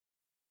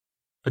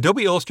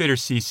Adobe Illustrator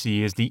CC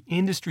is the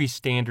industry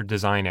standard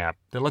design app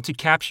that lets you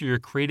capture your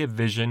creative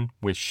vision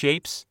with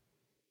shapes,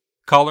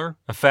 color,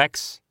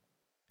 effects,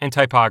 and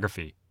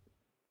typography.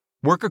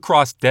 Work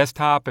across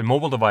desktop and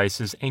mobile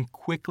devices and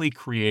quickly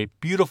create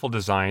beautiful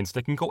designs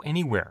that can go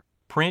anywhere: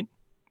 print,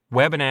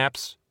 web and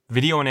apps,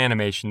 video and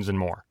animations, and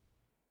more.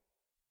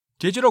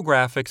 Digital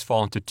graphics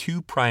fall into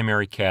two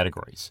primary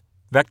categories: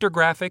 vector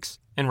graphics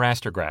and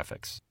raster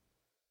graphics.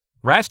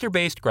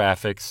 Raster-based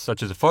graphics,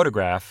 such as a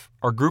photograph,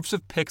 are groups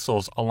of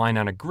pixels aligned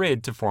on a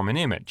grid to form an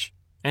image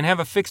and have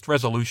a fixed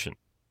resolution.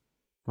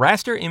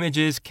 Raster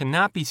images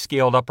cannot be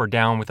scaled up or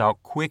down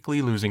without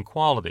quickly losing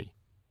quality.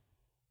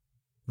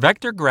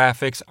 Vector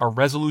graphics are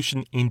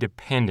resolution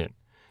independent.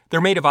 They're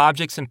made of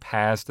objects and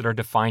paths that are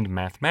defined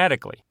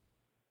mathematically,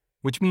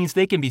 which means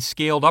they can be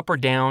scaled up or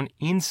down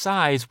in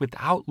size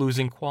without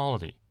losing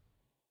quality.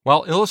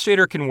 While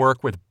Illustrator can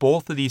work with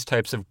both of these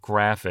types of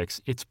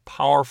graphics, its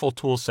powerful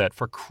toolset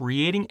for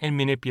creating and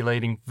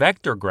manipulating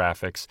vector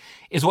graphics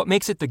is what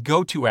makes it the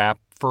go-to app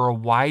for a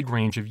wide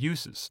range of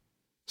uses.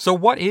 So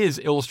what is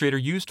Illustrator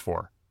used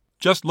for?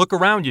 Just look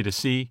around you to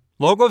see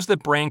logos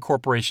that brand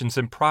corporations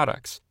and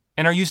products,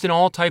 and are used in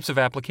all types of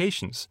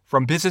applications,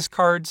 from business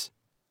cards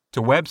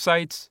to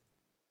websites,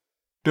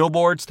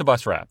 billboards to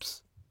bus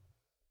wraps.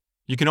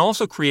 You can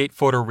also create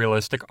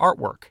photorealistic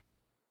artwork,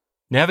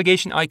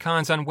 navigation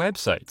icons on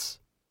websites,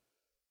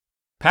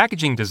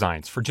 packaging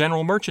designs for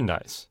general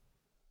merchandise,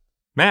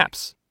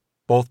 maps,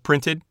 both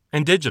printed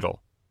and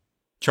digital,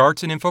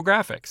 charts and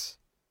infographics,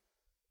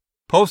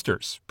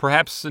 posters,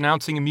 perhaps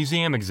announcing a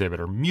museum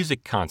exhibit or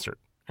music concert,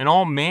 and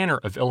all manner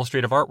of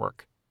illustrative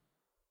artwork,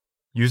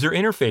 user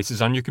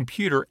interfaces on your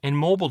computer and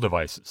mobile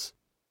devices,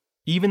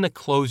 even the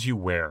clothes you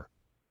wear.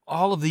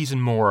 All of these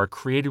and more are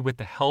created with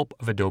the help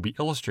of Adobe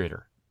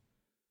Illustrator.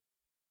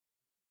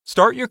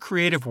 Start your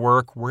creative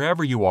work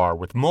wherever you are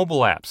with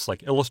mobile apps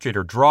like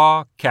Illustrator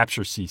Draw,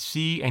 Capture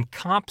CC, and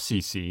Comp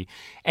CC,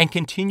 and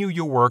continue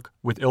your work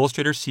with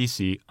Illustrator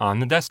CC on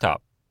the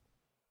desktop.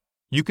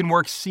 You can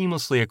work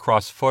seamlessly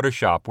across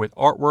Photoshop with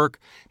artwork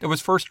that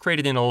was first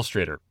created in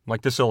Illustrator,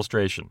 like this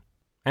illustration,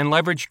 and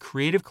leverage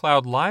Creative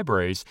Cloud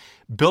libraries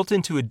built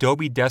into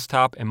Adobe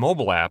desktop and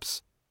mobile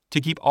apps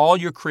to keep all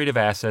your creative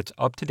assets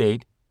up to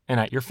date and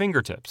at your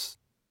fingertips.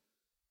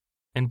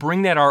 And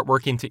bring that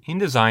artwork into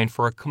InDesign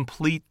for a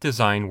complete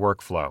design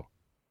workflow.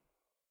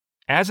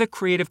 As a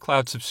Creative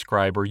Cloud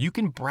subscriber, you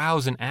can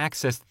browse and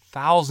access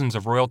thousands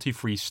of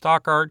royalty-free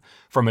stock art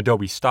from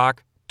Adobe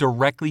Stock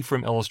directly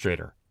from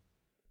Illustrator.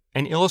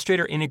 And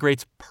Illustrator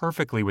integrates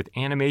perfectly with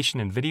animation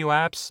and video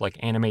apps like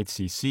Animate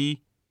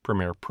CC,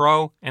 Premiere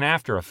Pro, and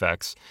After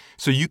Effects,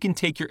 so you can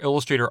take your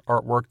Illustrator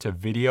artwork to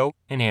video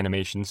and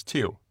animations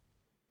too.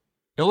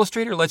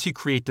 Illustrator lets you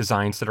create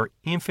designs that are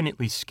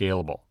infinitely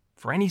scalable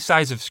for any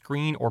size of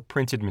screen or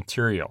printed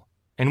material.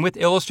 And with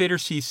Illustrator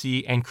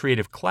CC and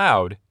Creative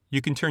Cloud,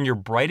 you can turn your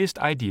brightest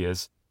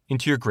ideas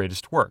into your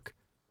greatest work,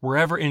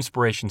 wherever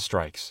inspiration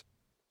strikes.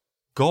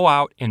 Go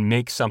out and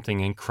make something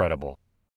incredible.